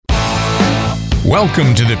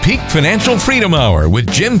Welcome to the Peak Financial Freedom Hour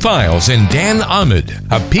with Jim Files and Dan Ahmed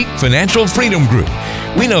of Peak Financial Freedom Group.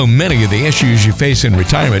 We know many of the issues you face in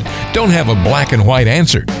retirement don't have a black and white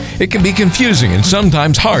answer. It can be confusing and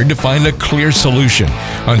sometimes hard to find a clear solution.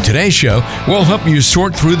 On today's show, we'll help you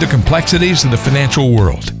sort through the complexities of the financial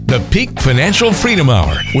world. The Peak Financial Freedom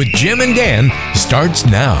Hour with Jim and Dan starts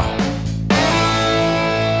now.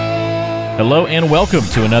 Hello and welcome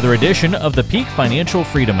to another edition of the Peak Financial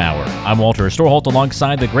Freedom Hour. I'm Walter Storholt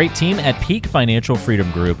alongside the great team at Peak Financial Freedom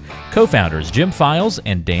Group, co-founders Jim Files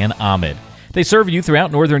and Dan Ahmed. They serve you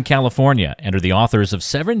throughout Northern California and are the authors of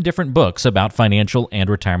 7 different books about financial and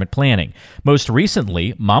retirement planning. Most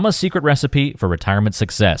recently, Mama's Secret Recipe for Retirement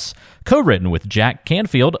Success, co-written with Jack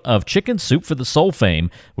Canfield of Chicken Soup for the Soul fame,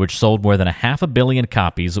 which sold more than 500 million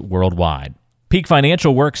copies worldwide. Peak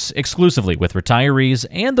Financial works exclusively with retirees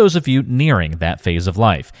and those of you nearing that phase of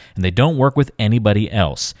life, and they don't work with anybody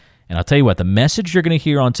else. And I'll tell you what, the message you're going to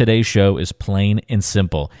hear on today's show is plain and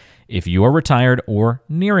simple. If you are retired or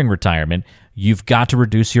nearing retirement, you've got to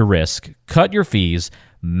reduce your risk, cut your fees,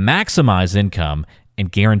 maximize income, and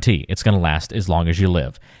guarantee it's going to last as long as you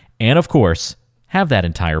live. And of course, have that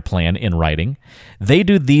entire plan in writing. They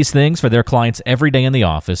do these things for their clients every day in the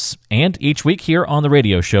office, and each week here on the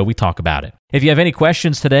radio show, we talk about it. If you have any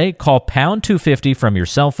questions today, call pound 250 from your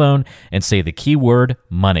cell phone and say the keyword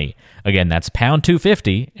money. Again, that's pound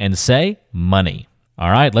 250 and say money.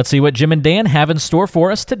 All right, let's see what Jim and Dan have in store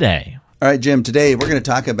for us today. All right, Jim, today we're going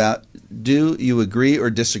to talk about, do you agree or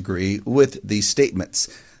disagree with these statements?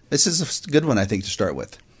 This is a good one, I think, to start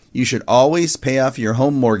with. You should always pay off your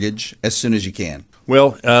home mortgage as soon as you can.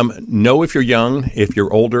 Well, know if you're young, if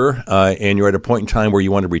you're older, and you're at a point in time where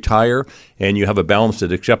you want to retire and you have a balance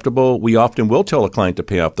that's acceptable, we often will tell a client to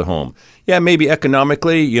pay off the home. Yeah, maybe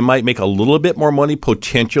economically, you might make a little bit more money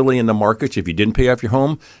potentially in the markets if you didn't pay off your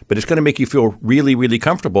home, but it's going to make you feel really, really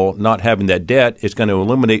comfortable not having that debt. It's going to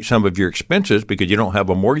eliminate some of your expenses because you don't have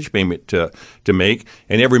a mortgage payment to make.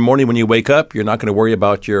 And every morning when you wake up, you're not going to worry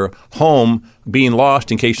about your home being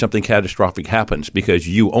lost in case something catastrophic happens because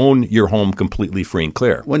you own your home completely free and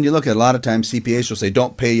clear. When you look at a lot of times, CPAs will say,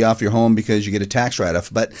 don't pay off your home because you get a tax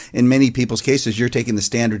write-off. But in many people's cases, you're taking the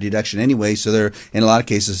standard deduction anyway, so they're, in a lot of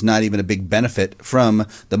cases, not even a big benefit from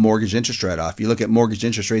the mortgage interest write-off. You look at mortgage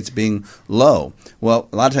interest rates being low. Well,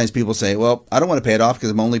 a lot of times people say, well, I don't want to pay it off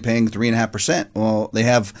because I'm only paying 3.5%. Well,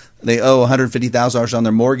 they owe $150,000 on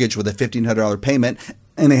their mortgage with a $1,500 payment,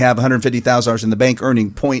 and they have $150,000 in the bank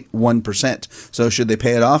earning 0.1%. So should they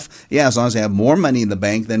pay it off? Yeah, as long as they have more money in the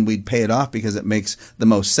bank, then we'd pay it off because it makes the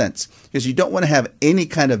most sense. Because you don't want to have any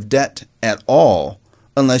kind of debt at all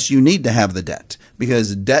unless you need to have the debt,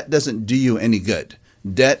 because debt doesn't do you any good.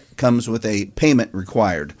 Debt comes with a payment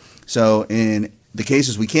required. So in the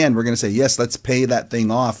cases we're going to say, yes, let's pay that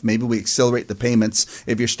thing off. Maybe we accelerate the payments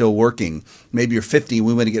if you're still working. Maybe you're 50 and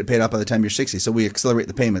we want to get it paid off by the time you're 60, so we accelerate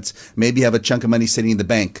the payments. Maybe you have a chunk of money sitting in the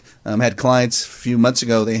bank. Had clients a few months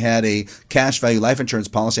ago, they had a cash value life insurance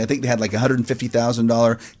policy. I think they had like a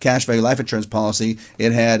 $150,000 cash value life insurance policy.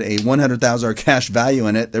 It had a $100,000 cash value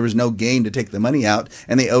in it. There was no gain to take the money out,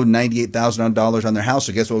 and they owed $98,000 on their house.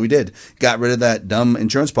 So guess what we did? Got rid of that dumb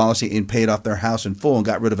insurance policy and paid off their house in full and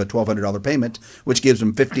got rid of a $1,200 payment, which gives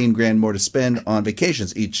them $15,000 more to spend on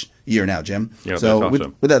vacations each year now, Jim. Yeah, so that's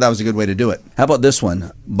awesome. with that was a good way to do it. How about this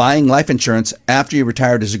one? Buying life insurance after you're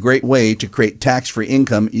retired is a great way to create tax-free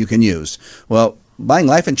income you can use. Well, buying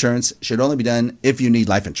life insurance should only be done if you need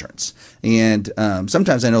life insurance. And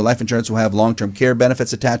sometimes I know life insurance will have long-term care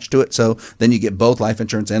benefits attached to it, so then you get both life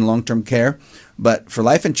insurance and long-term care. But for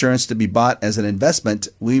life insurance to be bought as an investment,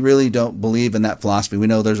 we really don't believe in that philosophy. We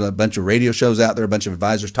know there's a bunch of radio shows out there, a bunch of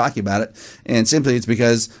advisors talking about it, and simply it's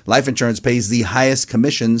because life insurance pays the highest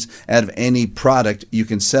commissions out of any product you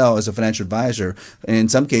can sell as a financial advisor. In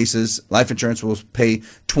some cases, life insurance will pay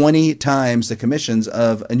 20 times the commissions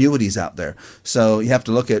of annuities out there. So you have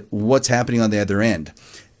to look at what's happening on the other end.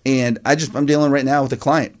 And I'm dealing right now with a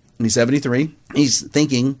client. He's 73. He's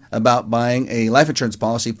thinking about buying a life insurance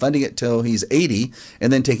policy, funding it till he's 80,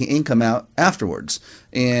 and then taking income out afterwards.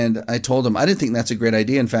 And I told him I didn't think that's a great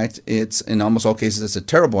idea. In fact, it's in almost all cases it's a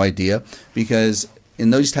terrible idea, because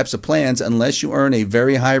in those types of plans, unless you earn a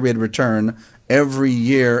very high rate of return every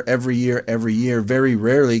year, very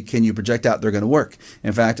rarely can you project out they're going to work.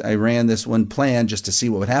 In fact, I ran this one plan just to see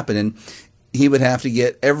what would happen, and he would have to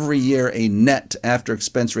get every year a net after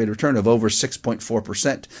expense rate of return of over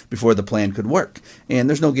 6.4% before the plan could work. And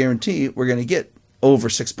there's no guarantee we're going to get over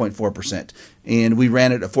 6.4%. And we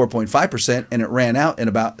ran it at 4.5%, and it ran out in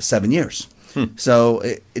about 7 years. So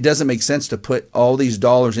it doesn't make sense to put all these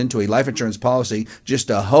dollars into a life insurance policy just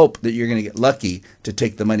to hope that you're going to get lucky to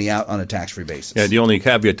take the money out on a tax-free basis. Yeah, the only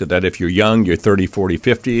caveat to that, if you're young, you're 30, 40,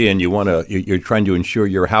 50, and you're trying to insure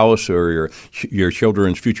your house or your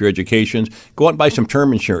children's future educations, go out and buy some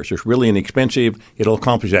term insurance. It's really inexpensive. It'll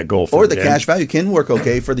accomplish that goal for you. Or the cash value can work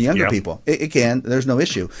okay for the younger people. It can. There's no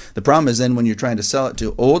issue. The problem is then when you're trying to sell it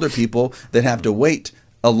to older people that have to wait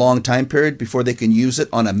a long time period before they can use it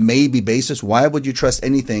on a maybe basis. Why would you trust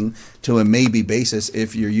anything to a maybe basis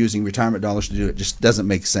if you're using retirement dollars to do it? It just doesn't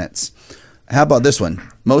make sense. How about this one?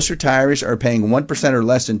 Most retirees are paying 1% or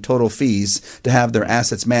less in total fees to have their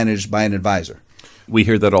assets managed by an advisor. We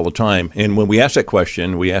hear that all the time. And when we ask that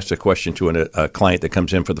question, to a client that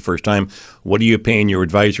comes in for the first time, what are you paying your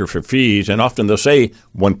advisor for fees? And often they'll say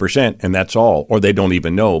 1%, and that's all, or they don't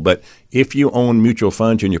even know. But if you own mutual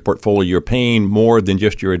funds in your portfolio, you're paying more than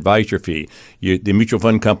just your advisor fee. The mutual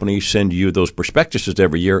fund companies send you those prospectuses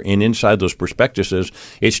every year, and inside those prospectuses,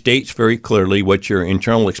 it states very clearly what your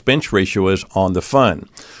internal expense ratio is on the fund.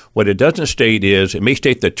 What it doesn't state is, it may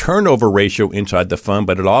state the turnover ratio inside the fund,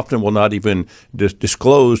 but it often will not even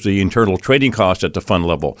disclose the internal trading costs at the fund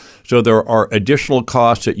level. So there are additional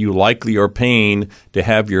costs that you likely are paying to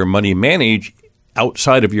have your money managed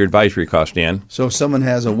outside of your advisory cost, Dan. So if someone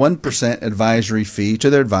has a 1% advisory fee to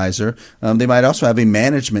their advisor, they might also have a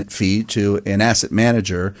management fee to an asset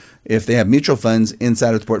manager. If they have mutual funds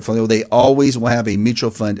inside of the portfolio, they always will have a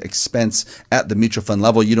mutual fund expense at the mutual fund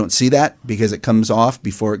level. You don't see that because it comes off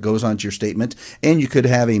before it goes onto your statement. And you could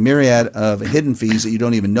have a myriad of hidden fees that you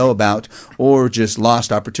don't even know about, or just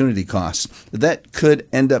lost opportunity costs. That could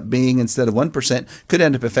end up being, instead of 1%, could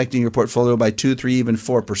end up affecting your portfolio by 2, 3, even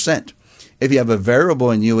 4%. If you have a variable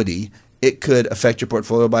annuity, it could affect your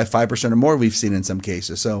portfolio by 5% or more, we've seen in some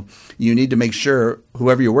cases. So you need to make sure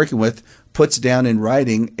whoever you're working with puts down in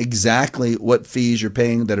writing exactly what fees you're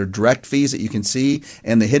paying that are direct fees that you can see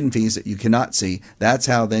and the hidden fees that you cannot see. That's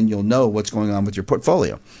how then you'll know what's going on with your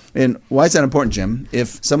portfolio. And why is that important, Jim?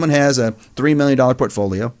 If someone has a $3 million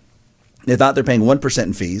portfolio, they thought they're paying 1%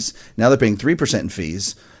 in fees, now they're paying 3% in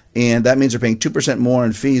fees, and that means they're paying 2% more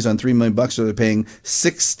in fees on $3 million, so they're paying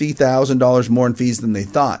 $60,000 more in fees than they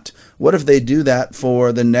thought. What if they do that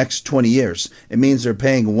for the next 20 years? It means they're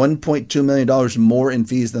paying $1.2 million more in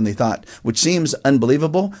fees than they thought, which seems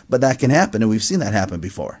unbelievable, but that can happen, and we've seen that happen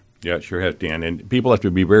before. Yeah, it sure has, Dan. And people have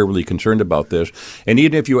to be very, really concerned about this. And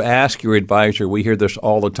even if you ask your advisor, we hear this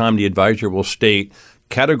all the time, the advisor will state,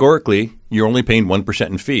 categorically, you're only paying 1%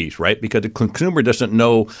 in fees, right? Because the consumer doesn't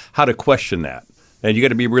know how to question that. And you got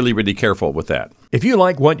to be really, really careful with that. If you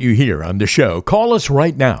like what you hear on the show, call us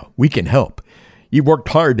right now. We can help. You've worked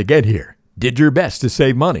hard to get here, did your best to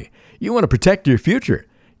save money. You want to protect your future.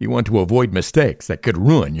 You want to avoid mistakes that could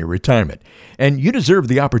ruin your retirement. And you deserve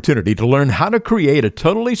the opportunity to learn how to create a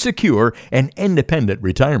totally secure and independent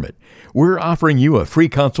retirement. We're offering you a free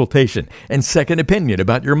consultation and second opinion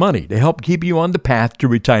about your money to help keep you on the path to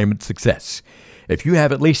retirement success. If you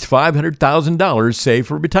have at least $500,000 saved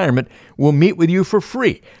for retirement, we'll meet with you for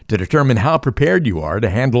free to determine how prepared you are to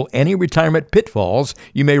handle any retirement pitfalls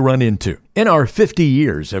you may run into. In our 50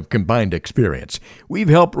 years of combined experience, we've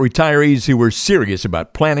helped retirees who are serious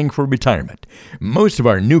about planning for retirement. Most of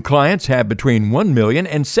our new clients have between $1 million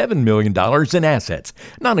and $7 million in assets,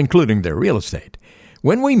 not including their real estate.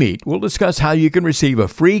 When we meet, we'll discuss how you can receive a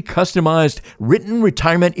free, customized, written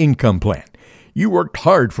retirement income plan. You worked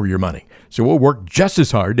hard for your money, so we'll work just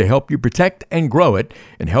as hard to help you protect and grow it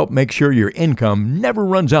and help make sure your income never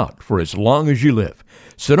runs out for as long as you live.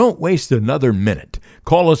 So don't waste another minute.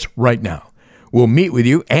 Call us right now. We'll meet with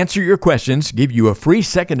you, answer your questions, give you a free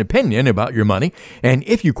second opinion about your money, and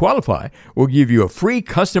if you qualify, we'll give you a free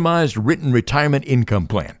customized written retirement income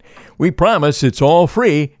plan. We promise it's all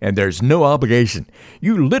free and there's no obligation.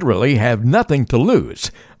 You literally have nothing to lose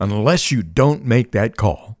unless you don't make that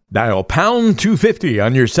call. Dial pound 250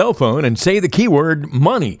 on your cell phone and say the keyword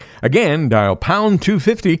money. Again, dial pound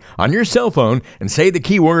 250 on your cell phone and say the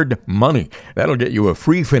keyword money. That'll get you a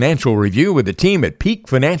free financial review with the team at Peak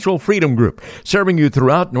Financial Freedom Group, serving you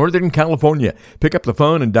throughout Northern California. Pick up the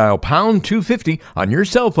phone and dial pound 250 on your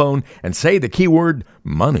cell phone and say the keyword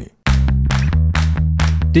money.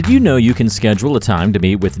 Did you know you can schedule a time to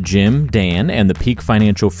meet with Jim, Dan, and the Peak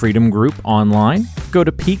Financial Freedom Group online? Go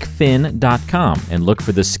to peakfin.com and look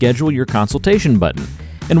for the Schedule Your Consultation button.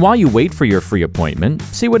 And while you wait for your free appointment,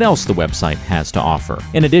 see what else the website has to offer.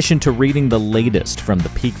 In addition to reading the latest from the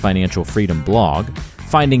Peak Financial Freedom blog,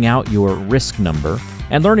 finding out your risk number,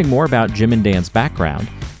 and learning more about Jim and Dan's background,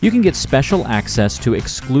 you can get special access to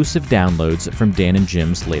exclusive downloads from Dan and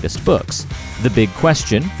Jim's latest books. The Big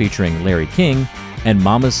Question, featuring Larry King, and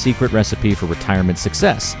Mama's Secret Recipe for Retirement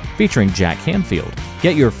Success, featuring Jack Canfield.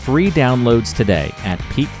 Get your free downloads today at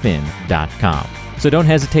peakfin.com. So don't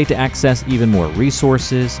hesitate to access even more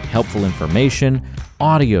resources, helpful information,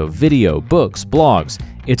 audio, video, books, blogs.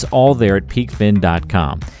 It's all there at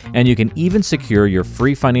peakfin.com. And you can even secure your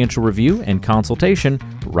free financial review and consultation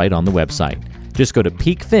right on the website. Just go to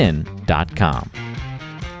peakfin.com.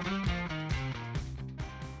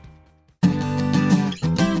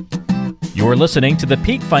 You're listening to the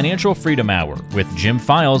Peak Financial Freedom Hour with Jim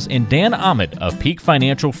Files and Dan Ahmed of Peak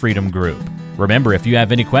Financial Freedom Group. Remember, if you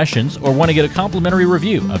have any questions or want to get a complimentary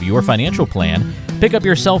review of your financial plan, pick up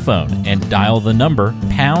your cell phone and dial the number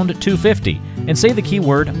pound 250 and say the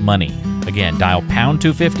keyword money. Again, dial pound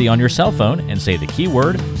 250 on your cell phone and say the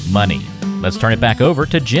keyword money. Let's turn it back over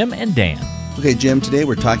to Jim and Dan. Okay, Jim, today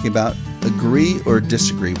we're talking about agree or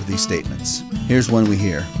disagree with these statements. Here's one we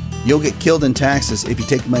hear. You'll get killed in taxes if you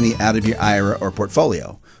take money out of your IRA or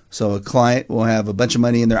portfolio. So a client will have a bunch of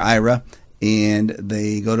money in their IRA and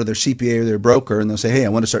they go to their CPA or their broker and they'll say, hey, I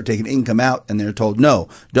want to start taking income out. And they're told, no,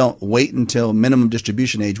 don't wait until minimum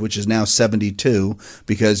distribution age, which is now 72,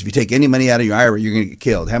 because if you take any money out of your IRA, you're going to get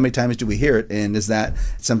killed. How many times do we hear it? And is that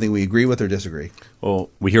something we agree with or disagree? Well,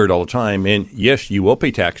 we hear it all the time. And yes, you will pay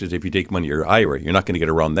taxes if you take money out of your IRA. You're not going to get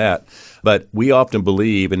around that. But we often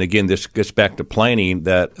believe, and again, this gets back to planning,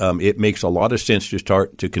 that it makes a lot of sense to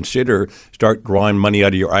start drawing money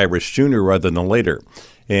out of your IRA sooner rather than later.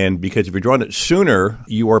 And because if you're drawing it sooner,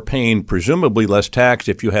 you are paying presumably less tax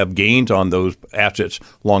if you have gains on those assets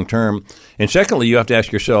long term. And secondly, you have to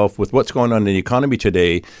ask yourself, with what's going on in the economy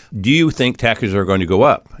today, do you think taxes are going to go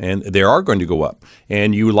up? And they are going to go up.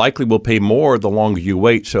 And you likely will pay more the longer you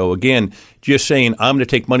wait. So again, just saying I'm going to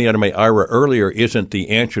take money out of my IRA earlier isn't the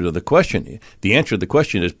answer to the question. The answer to the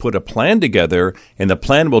question is put a plan together, and the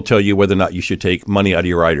plan will tell you whether or not you should take money out of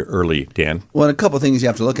your IRA early, Dan. Well, a couple of things you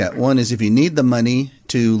have to look at. One is if you need the money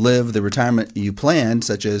to live the retirement you planned,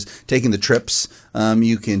 such as taking the trips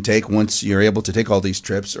you can take once you're able to take all these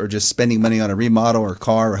trips, or just spending money on a remodel or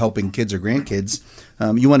car or helping kids or grandkids,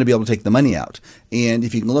 you want to be able to take the money out. And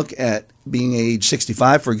if you can look at being age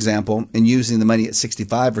 65, for example, and using the money at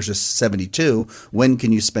 65 versus 72, when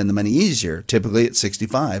can you spend the money easier? Typically at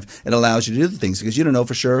 65. It allows you to do the things because you don't know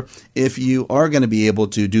for sure if you are going to be able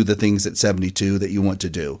to do the things at 72 that you want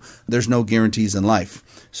to do. There's no guarantees in life.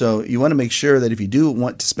 So you want to make sure that if you do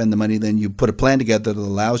want to spend the money, then you put a plan together that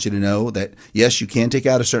allows you to know that, yes, you can take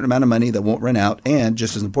out a certain amount of money that won't run out, and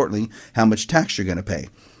just as importantly, how much tax you're going to pay.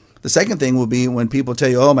 The second thing will be when people tell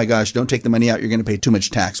you, oh my gosh, don't take the money out, you're going to pay too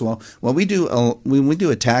much tax. Well, when we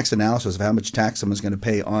do a tax analysis of how much tax someone's going to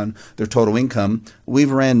pay on their total income,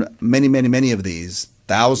 we've ran many of these,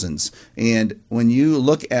 thousands. And when you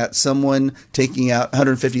look at someone taking out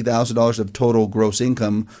 $150,000 of total gross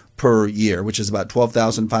income per year, which is about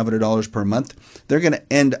 $12,500 per month, they're going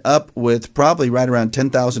to end up with probably right around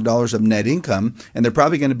 $10,000 of net income, and they're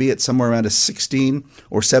probably going to be at somewhere around a 16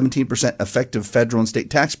 or 17% effective federal and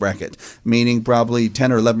state tax bracket, meaning probably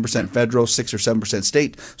 10 or 11% federal, 6 or 7%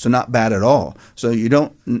 state, so not bad at all. So you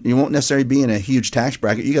won't necessarily be in a huge tax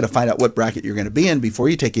bracket. You got to find out what bracket you're going to be in before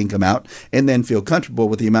you take income out, and then feel comfortable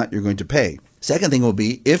with the amount you're going to pay. Second thing will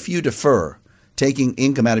be if you defer taking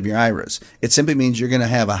income out of your IRAs, it simply means you're going to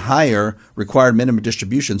have a higher required minimum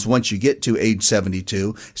distributions once you get to age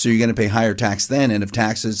 72. So you're going to pay higher tax then. And if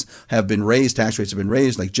taxes have been raised, tax rates have been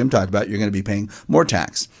raised, like Jim talked about, you're going to be paying more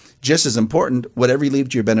tax. Just as important, whatever you leave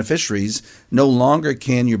to your beneficiaries, no longer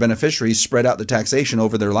can your beneficiaries spread out the taxation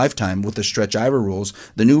over their lifetime with the stretch IRA rules.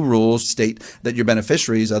 The new rules state that your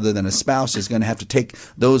beneficiaries, other than a spouse, is going to have to take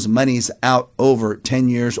those monies out over 10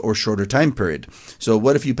 years or shorter time period. So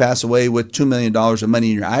what if you pass away with $2 million of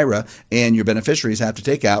money in your IRA and your beneficiaries have to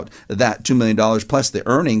take out that $2 million plus the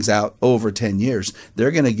earnings out over 10 years?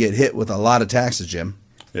 They're going to get hit with a lot of taxes, Jim.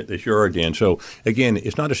 They sure are, Dan. So, again,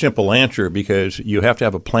 it's not a simple answer because you have to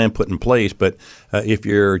have a plan put in place. But if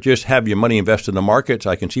you just have your money invested in the markets,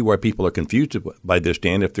 I can see why people are confused by this,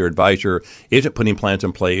 Dan, if their advisor isn't putting plans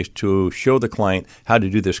in place to show the client how to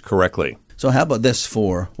do this correctly. So how about this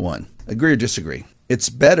for one? Agree or disagree? It's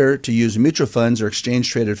better to use mutual funds or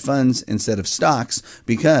exchange-traded funds instead of stocks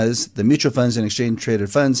because the mutual funds and exchange-traded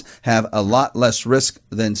funds have a lot less risk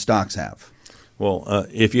than stocks have. Well,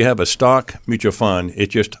 if you have a stock mutual fund,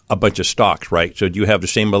 it's just a bunch of stocks, right? So do you have the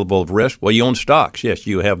same level of risk? Well, you own stocks. Yes,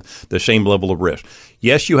 you have the same level of risk.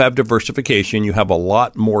 Yes, you have diversification. You have a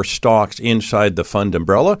lot more stocks inside the fund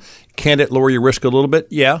umbrella. Can it lower your risk a little bit?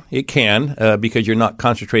 Yeah, it can because you're not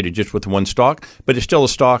concentrated just with one stock, but it's still a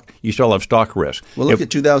stock. You still have stock risk. Well, look at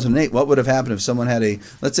 2008. What would have happened if someone had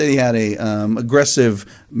let's say they had a aggressive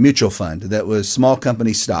mutual fund that was small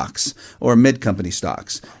company stocks or mid company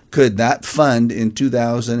stocks? Could that fund in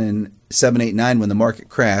 2007, 8, 9, when the market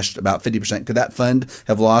crashed about 50%, could that fund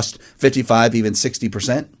have lost 55, even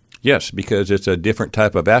 60%? Yes, because it's a different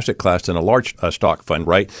type of asset class than a large stock fund,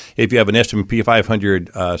 right? If you have an S&P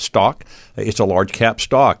 500 stock, it's a large cap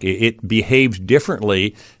stock. It behaves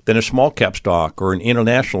differently than a small cap stock or an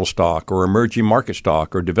international stock or emerging market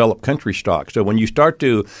stock or developed country stock. So when you start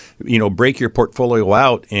to, break your portfolio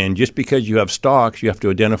out, and just because you have stocks, you have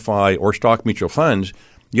to identify, or stock mutual funds,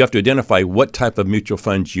 you have to identify what type of mutual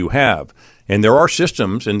funds you have. And there are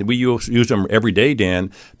systems, and we use them every day,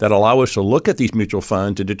 Dan, that allow us to look at these mutual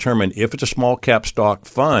funds to determine if it's a small cap stock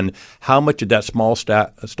fund, how much did that small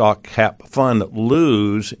stock cap fund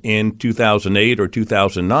lose in 2008 or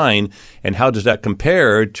 2009, and how does that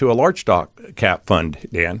compare to a large stock cap fund,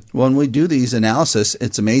 Dan? When we do these analysis,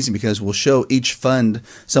 it's amazing because we'll show each fund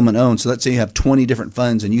someone owns. So let's say you have 20 different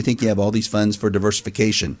funds and you think you have all these funds for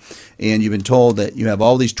diversification. And you've been told that you have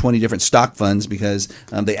all these 20 different stock funds because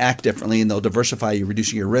they act differently and they'll diversify you,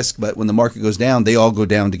 reducing your risk. But when the market goes down, they all go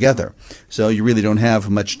down together. So you really don't have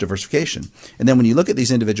much diversification. And then when you look at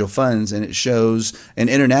these individual funds, and it shows an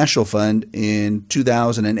international fund in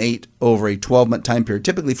 2008 over a 12-month time period,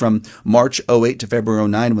 typically from March 08 to February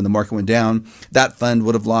 09 when the market went down, that fund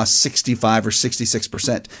would have lost 65 or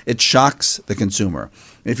 66%. It shocks the consumer.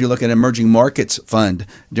 If you look at an emerging markets fund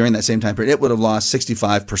during that same time period, it would have lost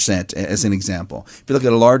 65% as an example. If you look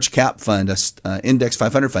at a large cap fund, an index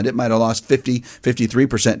 500 fund, it might have lost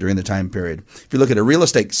 53% during the time period. If you look at a real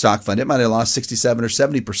estate stock fund, it might have lost 67 or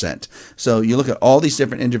 70%. So you look at all these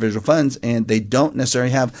different individual funds, and they don't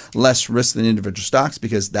necessarily have less risk than individual stocks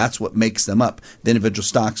because that's what makes them up. The individual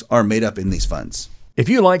stocks are made up in these funds. If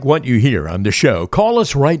you like what you hear on the show, call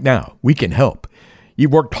us right now. We can help. You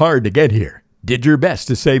worked hard to get here. Did your best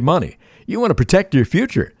to save money. You want to protect your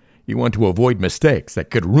future. You want to avoid mistakes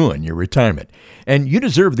that could ruin your retirement. And you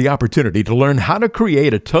deserve the opportunity to learn how to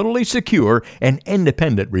create a totally secure and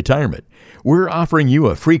independent retirement. We're offering you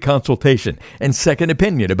a free consultation and second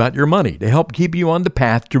opinion about your money to help keep you on the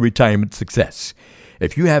path to retirement success.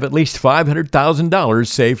 If you have at least $500,000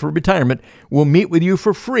 saved for retirement, we'll meet with you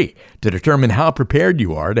for free to determine how prepared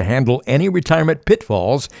you are to handle any retirement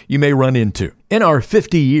pitfalls you may run into. In our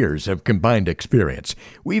 50 years of combined experience,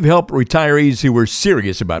 we've helped retirees who were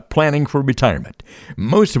serious about planning for retirement.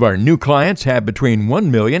 Most of our new clients have between $1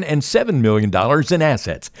 million and $7 million in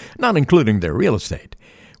assets, not including their real estate.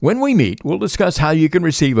 When we meet, we'll discuss how you can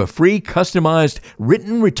receive a free, customized,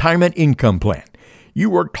 written retirement income plan. You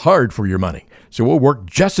worked hard for your money, so we'll work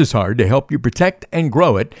just as hard to help you protect and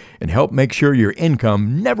grow it and help make sure your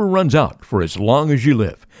income never runs out for as long as you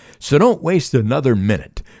live. So don't waste another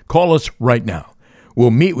minute. Call us right now. We'll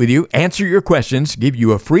meet with you, answer your questions, give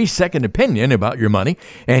you a free second opinion about your money,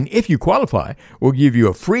 and if you qualify, we'll give you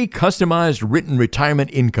a free customized written retirement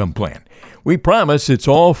income plan. We promise it's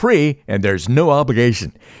all free and there's no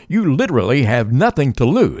obligation. You literally have nothing to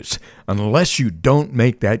lose unless you don't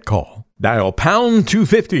make that call. Dial pound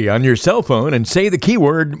 250 on your cell phone and say the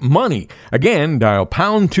keyword money. Again, dial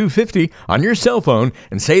pound 250 on your cell phone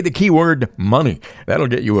and say the keyword money. That'll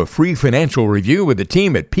get you a free financial review with the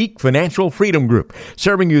team at Peak Financial Freedom Group,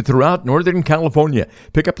 serving you throughout Northern California.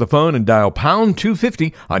 Pick up the phone and dial pound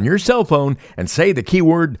 250 on your cell phone and say the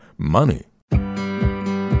keyword money.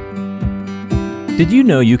 Did you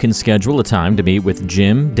know you can schedule a time to meet with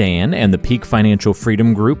Jim, Dan, and the Peak Financial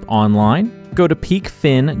Freedom Group online? Go to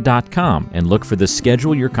peakfin.com and look for the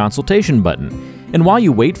Schedule Your Consultation button. And while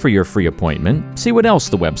you wait for your free appointment, see what else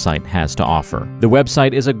the website has to offer. The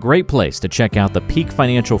website is a great place to check out the Peak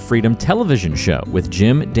Financial Freedom television show with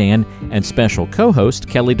Jim, Dan, and special co-host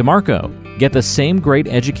Kelly DeMarco. Get the same great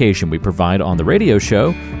education we provide on the radio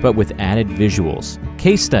show, but with added visuals,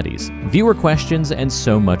 case studies, viewer questions, and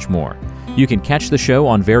so much more. You can catch the show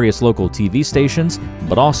on various local TV stations,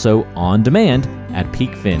 but also on demand at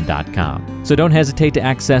peakfin.com. So don't hesitate to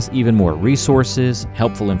access even more resources,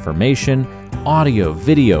 helpful information, audio,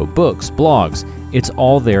 video, books, blogs. It's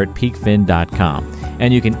all there at peakfin.com.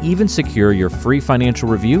 And you can even secure your free financial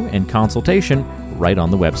review and consultation right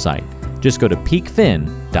on the website. Just go to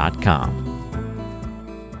peakfin.com.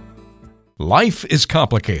 Life is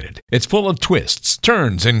complicated. It's full of twists,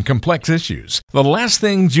 turns, and complex issues. The last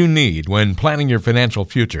things you need when planning your financial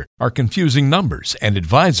future are confusing numbers and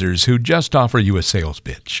advisors who just offer you a sales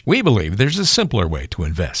pitch. We believe there's a simpler way to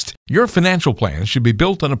invest. Your financial plan should be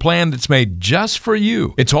built on a plan that's made just for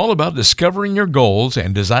you. It's all about discovering your goals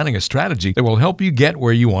and designing a strategy that will help you get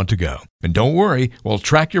where you want to go. And don't worry, we'll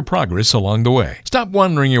track your progress along the way. Stop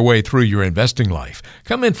wandering your way through your investing life.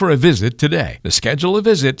 Come in for a visit today. To schedule a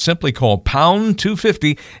visit, simply call pound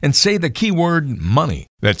 250 and say the keyword money.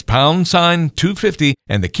 That's pound sign 250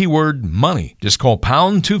 and the keyword money. Just call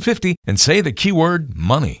pound 250 and say the keyword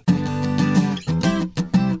money.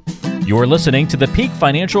 You're listening to the Peak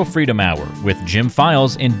Financial Freedom Hour with Jim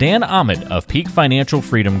Files and Dan Ahmed of Peak Financial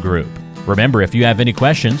Freedom Group. Remember, if you have any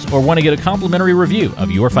questions or want to get a complimentary review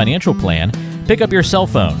of your financial plan, pick up your cell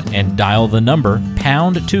phone and dial the number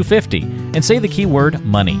pound 250 and say the keyword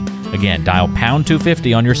money. Again, dial pound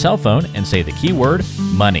 250 on your cell phone and say the keyword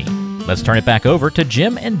money. Let's turn it back over to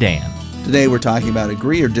Jim and Dan. Today we're talking about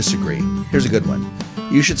agree or disagree. Here's a good one.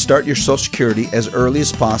 You should start your Social Security as early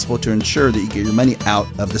as possible to ensure that you get your money out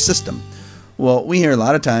of the system. Well, we hear a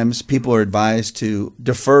lot of times people are advised to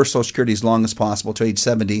defer Social Security as long as possible to age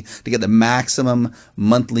 70 to get the maximum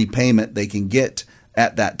monthly payment they can get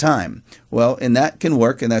at that time. Well, and that can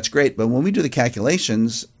work, and that's great. But when we do the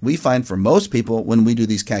calculations, we find for most people, when we do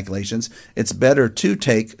these calculations, it's better to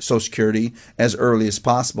take Social Security as early as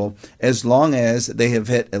possible, as long as they have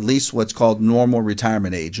hit at least what's called normal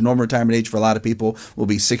retirement age. Normal retirement age for a lot of people will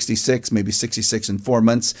be 66, maybe 66 and 4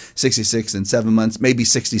 months, 66 and 7 months, maybe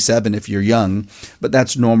 67 if you're young. But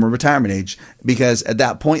that's normal retirement age, because at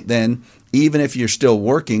that point then, even if you're still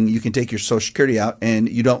working, you can take your Social Security out and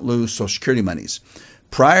you don't lose Social Security monies.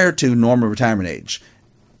 Prior to normal retirement age,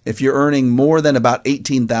 if you're earning more than about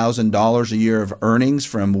 $18,000 a year of earnings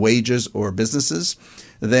from wages or businesses,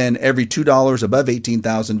 then every $2 above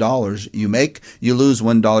 $18,000 you make, you lose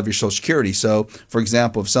 $1 of your Social Security. So, for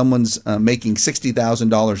example, if someone's making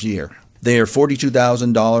 $60,000 a year, they are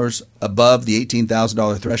 $42,000 above the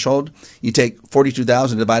 $18,000 threshold. You take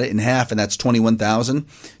 $42,000, divide it in half, and that's $21,000.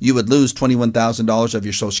 You would lose $21,000 of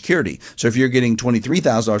your Social Security. So if you're getting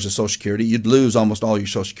 $23,000 of Social Security, you'd lose almost all your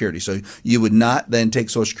Social Security. So you would not then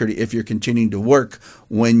take Social Security if you're continuing to work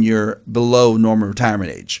when you're below normal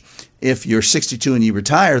retirement age. If you're 62 and you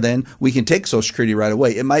retire, then we can take Social Security right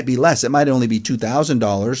away. It might be less. It might only be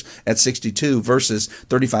 $2,000 at 62 versus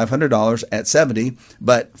 $3,500 at 70.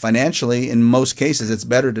 But financially, in most cases, it's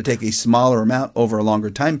better to take a smaller amount over a longer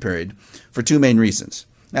time period for two main reasons.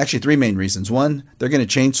 Actually, three main reasons. One, they're going to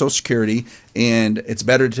change Social Security, and it's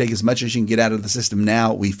better to take as much as you can get out of the system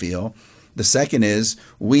now, we feel. The second is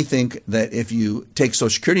we think that if you take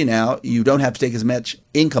Social Security now, you don't have to take as much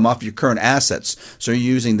income off your current assets. So you're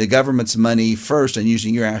using the government's money first and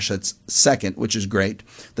using your assets second, which is great.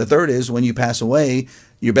 The third is when you pass away,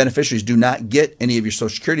 your beneficiaries do not get any of your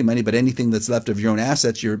Social Security money, but anything that's left of your own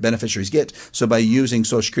assets, your beneficiaries get. So by using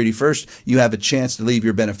Social Security first, you have a chance to leave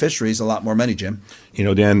your beneficiaries a lot more money, Jim. You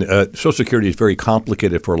know, Dan, Social Security is very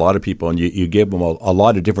complicated for a lot of people, and you give them a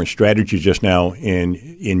lot of different strategies just now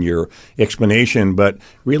in your explanation. But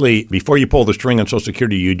really, before you pull the string on Social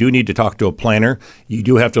Security, you do need to talk to a planner. You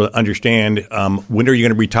do have to understand when are you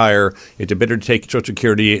going to retire? Is it better to take Social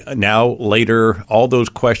Security now, later? All those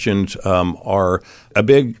questions are a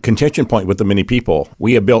big contention point with the many people.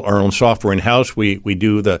 We have built our own software in-house. We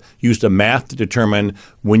use the math to determine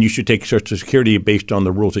when you should take Social Security based on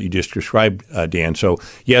the rules that you just described, Dan. So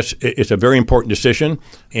yes, it's a very important decision.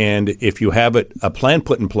 And if you have a plan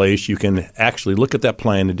put in place, you can actually look at that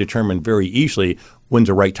plan and determine very easily when's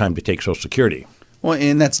the right time to take Social Security. Well,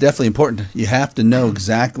 and that's definitely important. You have to know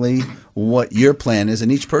exactly what your plan is,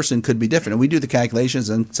 and each person could be different. And we do the calculations,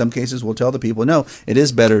 and in some cases we'll tell the people, no, it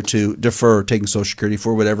is better to defer taking Social Security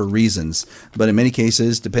for whatever reasons. But in many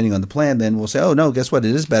cases, depending on the plan, then we'll say, oh, no, guess what?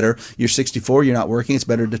 It is better. You're 64, you're not working. It's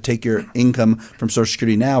better to take your income from Social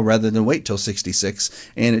Security now rather than wait till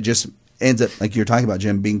 66. And it just ends up, like you're talking about,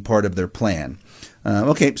 Jim, being part of their plan.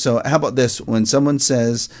 Okay, so how about this? When someone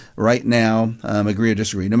says right now, agree or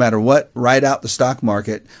disagree, no matter what, ride out the stock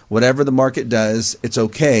market, whatever the market does, it's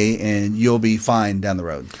okay, and you'll be fine down the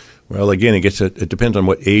road. Well, again, it depends on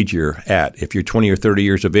what age you're at. If you're 20 or 30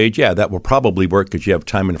 years of age, yeah, that will probably work because you have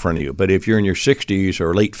time in front of you. But if you're in your 60s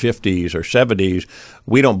or late 50s or 70s,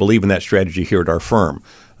 we don't believe in that strategy here at our firm.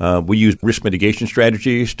 We use risk mitigation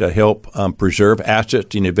strategies to help preserve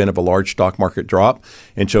assets in the event of a large stock market drop.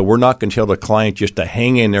 And so we're not going to tell the client just to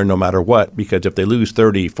hang in there no matter what, because if they lose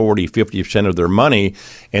 30, 40, 50% of their money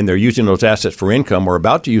and they're using those assets for income or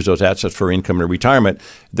about to use those assets for income in retirement,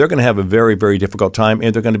 they're going to have a very, very difficult time,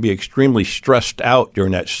 and they're going to be extremely stressed out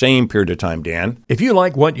during that same period of time, Dan. If you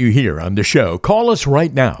like what you hear on the show, call us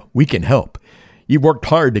right now. We can help. You've worked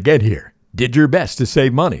hard to get here, did your best to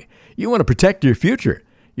save money. You want to protect your future.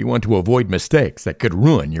 You want to avoid mistakes that could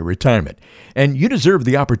ruin your retirement. And you deserve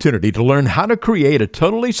the opportunity to learn how to create a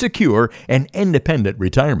totally secure and independent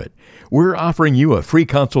retirement. We're offering you a free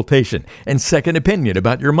consultation and second opinion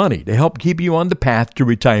about your money to help keep you on the path to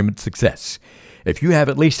retirement success. If you have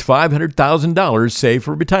at least $500,000 saved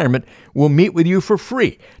for retirement, we'll meet with you for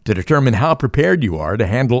free to determine how prepared you are to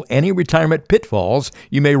handle any retirement pitfalls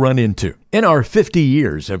you may run into. In our 50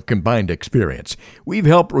 years of combined experience, we've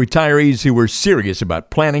helped retirees who were serious about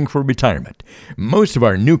planning for retirement. Most of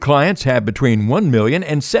our new clients have between $1 million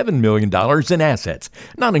and $7 million in assets,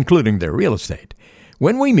 not including their real estate.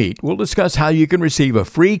 When we meet, we'll discuss how you can receive a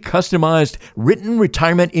free, customized, written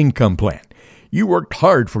retirement income plan. You worked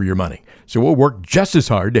hard for your money, so we'll work just as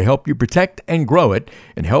hard to help you protect and grow it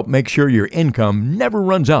and help make sure your income never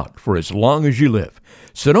runs out for as long as you live.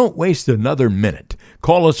 So don't waste another minute.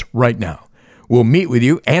 Call us right now. We'll meet with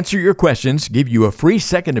you, answer your questions, give you a free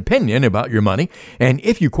second opinion about your money, and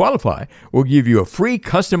if you qualify, we'll give you a free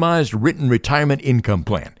customized written retirement income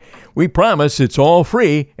plan. We promise it's all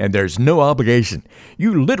free and there's no obligation.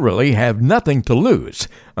 You literally have nothing to lose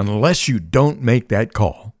unless you don't make that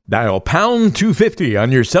call. Dial pound 250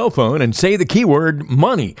 on your cell phone and say the keyword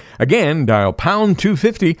money. Again, dial pound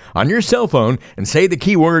 250 on your cell phone and say the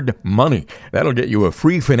keyword money. That'll get you a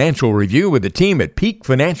free financial review with the team at Peak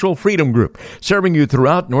Financial Freedom Group, serving you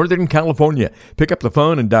throughout Northern California. Pick up the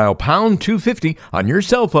phone and dial pound 250 on your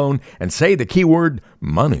cell phone and say the keyword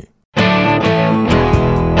money.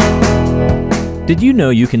 Did you know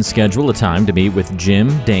you can schedule a time to meet with Jim,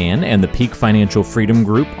 Dan, and the Peak Financial Freedom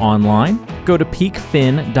Group online? Go to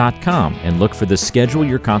peakfin.com and look for the Schedule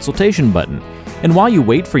Your Consultation button. And while you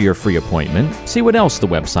wait for your free appointment, see what else the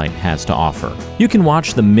website has to offer. You can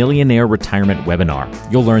watch the Millionaire Retirement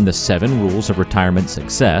webinar. You'll learn the 7 rules of retirement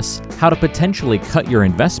success, how to potentially cut your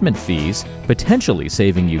investment fees, potentially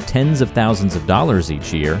saving you tens of thousands of dollars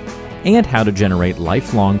each year, and how to generate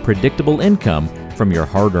lifelong predictable income from your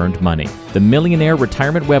hard-earned money. The Millionaire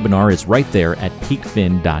Retirement webinar is right there at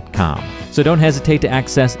peakfin.com. So don't hesitate to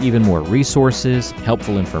access even more resources,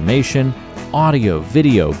 helpful information, audio,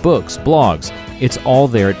 video, books, blogs. It's all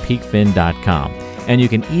there at peakfin.com. And you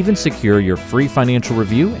can even secure your free financial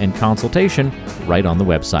review and consultation right on the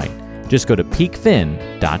website. Just go to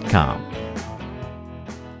peakfin.com.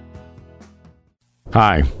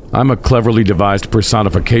 Hi, I'm a cleverly devised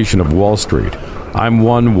personification of Wall Street. I'm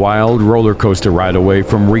one wild roller coaster ride away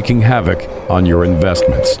from wreaking havoc on your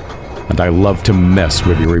investments, and I love to mess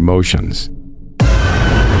with your emotions.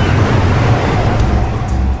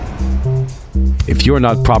 If you're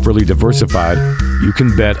not properly diversified, you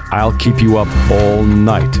can bet I'll keep you up all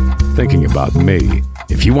night thinking about me.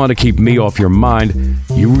 If you want to keep me off your mind,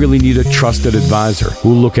 you really need a trusted advisor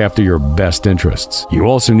who'll look after your best interests. You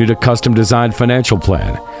also need a custom-designed financial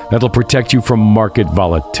plan that'll protect you from market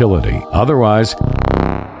volatility. Otherwise,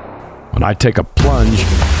 when I take a plunge,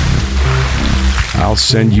 I'll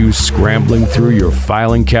send you scrambling through your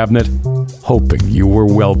filing cabinet, hoping you were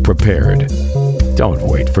well prepared. Don't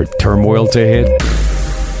wait for turmoil to hit.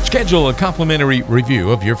 Schedule a complimentary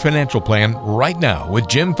review of your financial plan right now with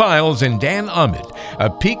Jim Files and Dan Ahmed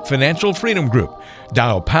of Peak Financial Freedom Group.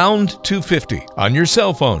 Dial pound 250 on your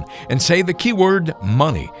cell phone and say the keyword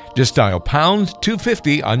money. Just dial pound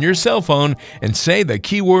 250 on your cell phone and say the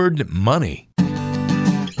keyword money.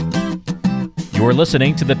 You're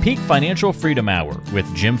listening to the Peak Financial Freedom Hour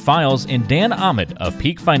with Jim Files and Dan Ahmed of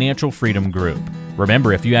Peak Financial Freedom Group.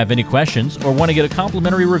 Remember, if you have any questions or want to get a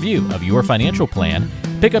complimentary review of your financial plan,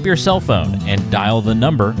 pick up your cell phone and dial the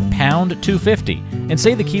number pound 250 and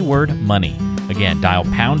say the keyword money. Again, dial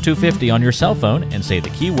pound 250 on your cell phone and say the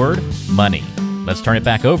keyword money. Let's turn it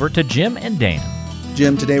back over to Jim and Dan.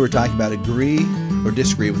 Jim, today we're talking about agree or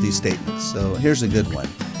disagree with these statements. So here's a good one.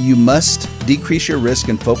 You must decrease your risk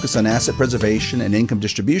and focus on asset preservation and income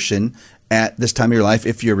distribution at this time of your life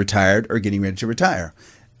if you're retired or getting ready to retire.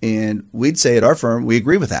 And we'd say at our firm, we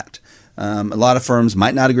agree with that. A lot of firms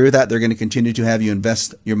might not agree with that. They're going to continue to have you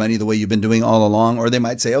invest your money the way you've been doing all along, or they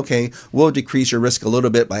might say, okay, we'll decrease your risk a little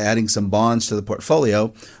bit by adding some bonds to the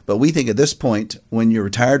portfolio. But we think at this point, when you're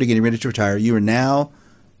retired or getting ready to retire, you are now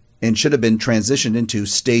and should have been transitioned into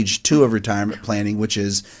stage 2 of retirement planning, which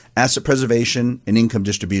is asset preservation and income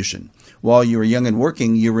distribution. While you were young and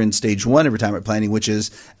working, you were in stage 1 of retirement planning, which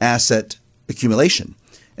is asset accumulation.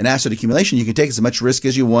 In asset accumulation, you can take as much risk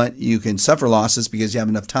as you want. You can suffer losses because you have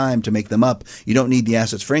enough time to make them up. You don't need the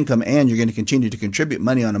assets for income, and you're going to continue to contribute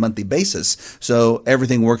money on a monthly basis. So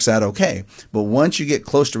everything works out okay. But once you get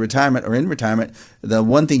close to retirement or in retirement, the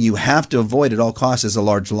one thing you have to avoid at all costs is a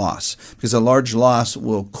large loss, because a large loss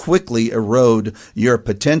will quickly erode your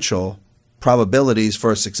potential probabilities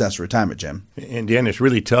for a successful retirement, Jim. And Dan, it's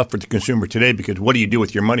really tough for the consumer today because what do you do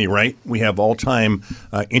with your money, right? We have all-time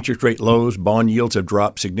interest rate lows. Bond yields have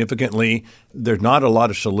dropped significantly. There's not a lot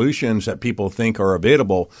of solutions that people think are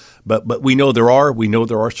available, but we know there are. We know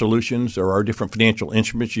there are solutions. There are different financial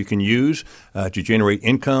instruments you can use to generate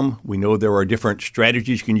income. We know there are different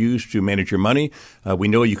strategies you can use to manage your money. We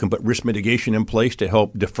know you can put risk mitigation in place to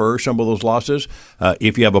help defer some of those losses.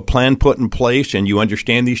 If you have a plan put in place and you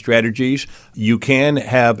understand these strategies, you can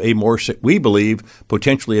have we believe,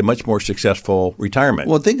 potentially a much more successful retirement.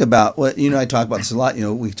 Well, think about I talk about this a lot.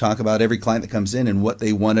 We talk about every client that comes in and what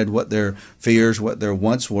they wanted, what their fears, what their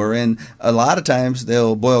wants were. And a lot of times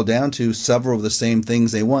they'll boil down to several of the same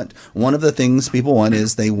things they want. One of the things people want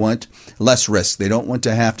is they want less risk. They don't want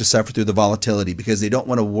to have to suffer through the volatility because they don't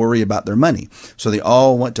want to worry about their money. So they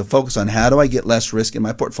all want to focus on, how do I get less risk in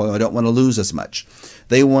my portfolio? I don't want to lose as much.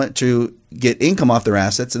 They want to get income off their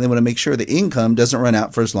assets, and they want to make sure the income doesn't run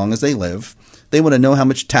out for as long as they live. They want to know how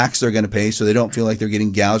much tax they're going to pay so they don't feel like they're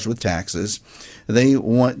getting gouged with taxes. They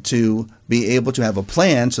want to be able to have a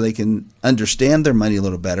plan so they can understand their money a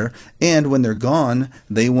little better. And when they're gone,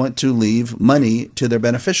 they want to leave money to their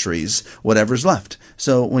beneficiaries, whatever's left.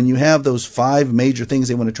 So when you have those 5 major things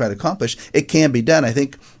they want to try to accomplish, it can be done. I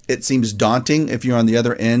think it seems daunting if you're on the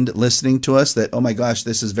other end listening to us that, oh my gosh,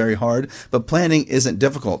 this is very hard. But planning isn't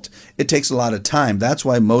difficult. It takes a lot of time. That's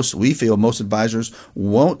why we feel most advisors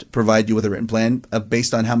won't provide you with a written plan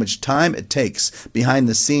based on how much time it takes behind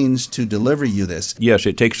the scenes to deliver you this. Yes,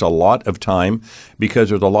 it takes a lot of time because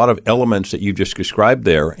there's a lot of elements that you just described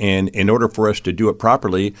there. And in order for us to do it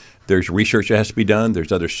properly, there's research that has to be done.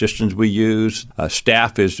 There's other systems we use.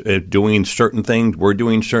 Staff is doing certain things. We're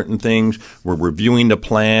doing certain things. We're reviewing the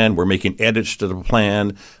plan. We're making edits to the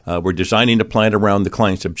plan. We're designing the plan around the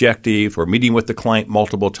client's objective. We're meeting with the client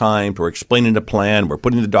multiple times. We're explaining the plan. We're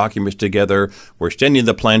putting the documents together. We're sending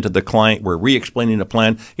the plan to the client. We're re-explaining the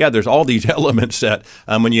plan. Yeah, there's all these elements that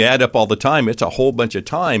when you add up all the time, it's a whole bunch of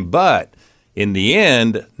time. But in the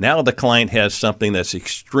end, now the client has something that's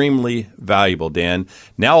extremely valuable, Dan.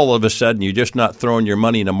 Now all of a sudden, you're just not throwing your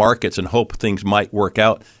money in the markets and hope things might work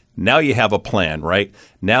out. Now you have a plan, right?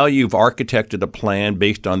 Now you've architected a plan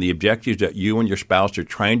based on the objectives that you and your spouse are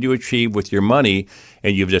trying to achieve with your money,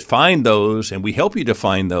 and you've defined those, and we help you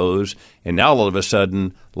define those, and now all of a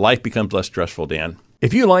sudden, life becomes less stressful, Dan.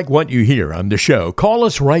 If you like what you hear on the show, call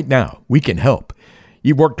us right now. We can help.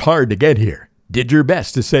 You worked hard to get here, did your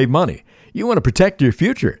best to save money. You want to protect your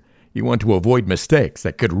future. You want to avoid mistakes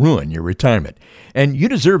that could ruin your retirement. And you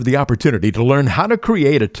deserve the opportunity to learn how to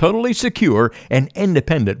create a totally secure and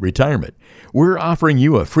independent retirement. We're offering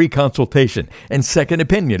you a free consultation and second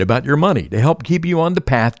opinion about your money to help keep you on the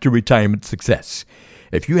path to retirement success.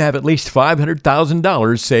 If you have at least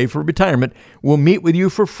 $500,000 saved for retirement, we'll meet with you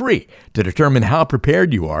for free to determine how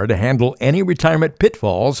prepared you are to handle any retirement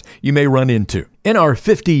pitfalls you may run into. In our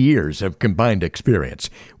 50 years of combined experience,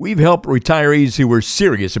 we've helped retirees who are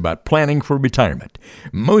serious about planning for retirement.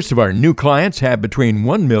 Most of our new clients have between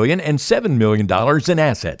 $1 million and $7 million in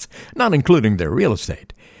assets, not including their real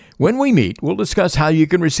estate. When we meet, we'll discuss how you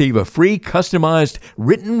can receive a free, customized,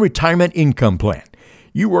 written retirement income plan.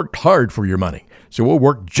 You worked hard for your money, so we'll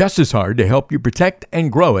work just as hard to help you protect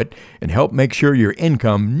and grow it and help make sure your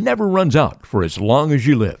income never runs out for as long as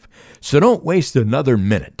you live. So don't waste another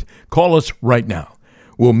minute. Call us right now.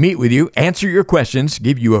 We'll meet with you, answer your questions,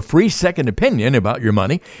 give you a free second opinion about your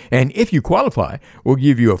money, and if you qualify, we'll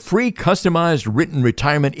give you a free customized written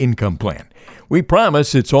retirement income plan. We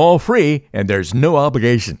promise it's all free and there's no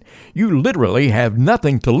obligation. You literally have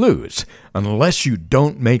nothing to lose unless you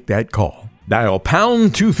don't make that call. Dial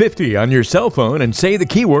pound 250 on your cell phone and say the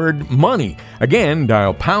keyword money. Again,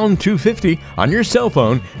 dial pound 250 on your cell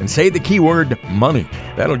phone and say the keyword money.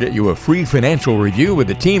 That'll get you a free financial review with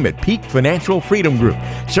the team at Peak Financial Freedom Group,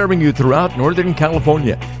 serving you throughout Northern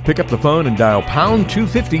California. Pick up the phone and dial pound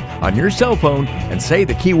 250 on your cell phone and say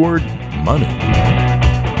the keyword money.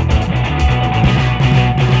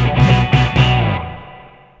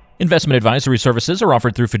 Investment advisory services are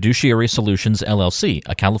offered through Fiduciary Solutions, LLC,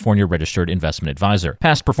 a California registered investment advisor.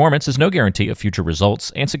 Past performance is no guarantee of future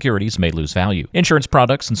results, and securities may lose value. Insurance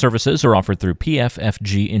products and services are offered through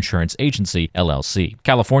PFFG Insurance Agency, LLC.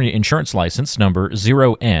 California Insurance License Number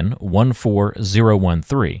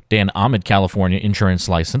 0N14013. Dan Ahmed, California Insurance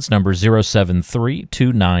License Number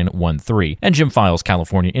 0732913. And Jim Files,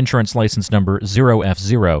 California Insurance License Number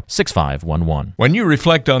 0F06511. When you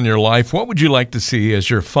reflect on your life, what would you like to see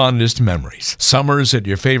as your fondest memories? Summers at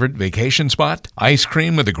your favorite vacation spot? Ice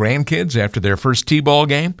cream with the grandkids after their first t-ball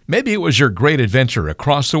game? Maybe it was your great adventure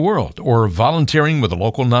across the world or volunteering with a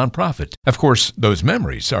local nonprofit. Of course, those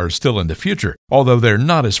memories are still in the future, although they're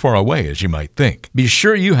not as far away as you might think. Be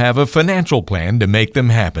sure you have a financial plan to make them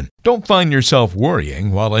happen. Don't find yourself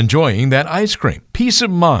worrying while enjoying that ice cream. Peace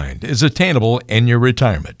of mind is attainable in your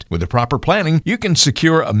retirement. With the proper planning, you can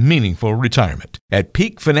secure a meaningful retirement. At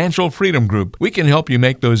Peak Financial Freedom Group, we can help you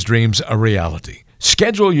make those dreams a reality.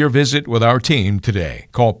 Schedule your visit with our team today.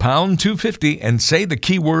 Call pound 250 and say the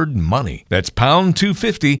keyword money. That's pound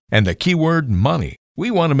 250 and the keyword money.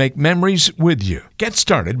 We want to make memories with you. Get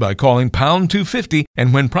started by calling pound 250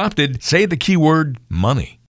 and when prompted, say the keyword money.